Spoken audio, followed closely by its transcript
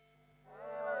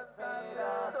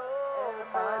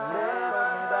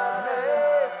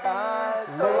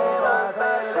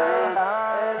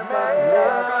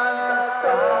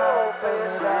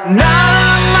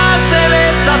Nada más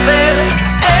debes hacer,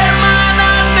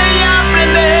 emanarte y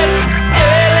aprender.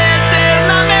 Él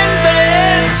eternamente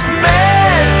es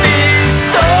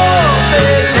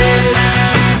Mephistopheles.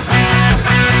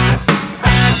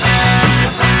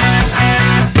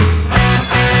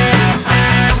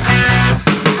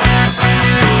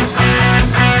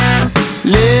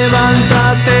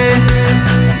 Levántate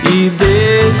y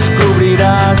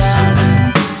descubrirás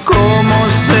cómo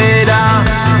será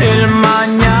el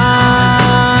mañana.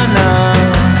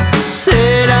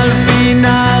 Será el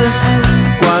final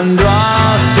cuando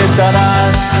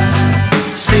aceptarás,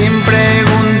 sin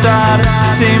preguntar,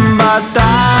 sin batallas.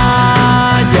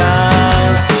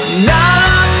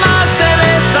 Nada más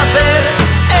debes hacer,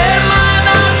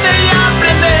 emanarte y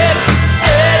aprender.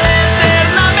 Él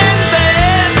eternamente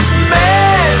es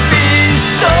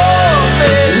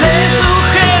Mephistopheles. Le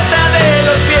sujeta de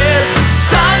los pies,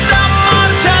 salta en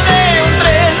marcha de un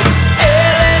tren.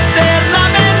 Él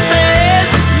eternamente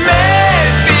es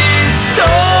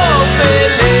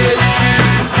Mephistopheles.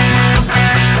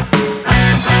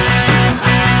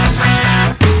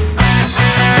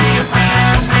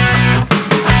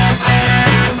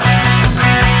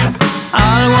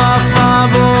 Algo a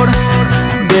favor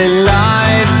de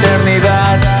la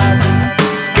eternidad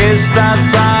es que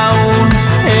estás aún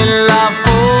en la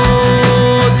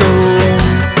foto.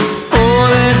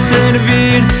 Poder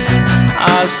servir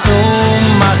a su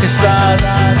majestad,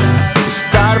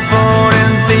 estar por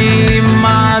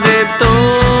encima de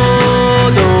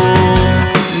todo.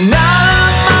 Nada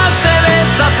más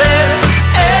debes hacer,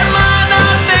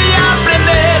 emanarte y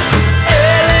aprender.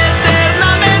 Él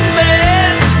eternamente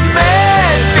es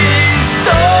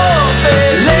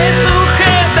Mephistopheles. Le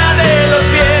sujeta de los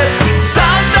pies,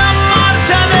 salta en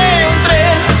marcha de un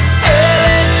tren. Él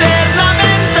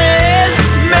eternamente es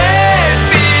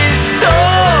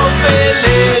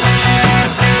Mephistopheles.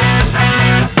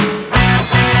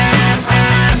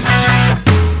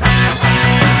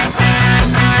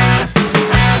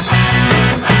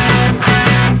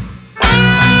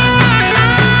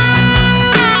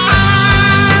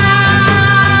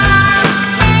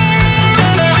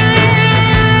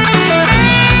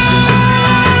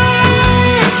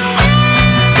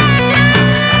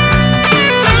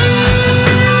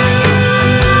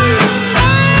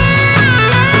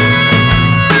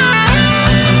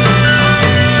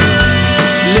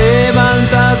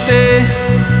 Levántate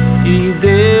y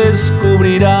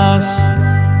descubrirás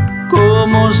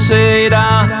cómo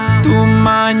será tu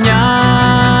mañana.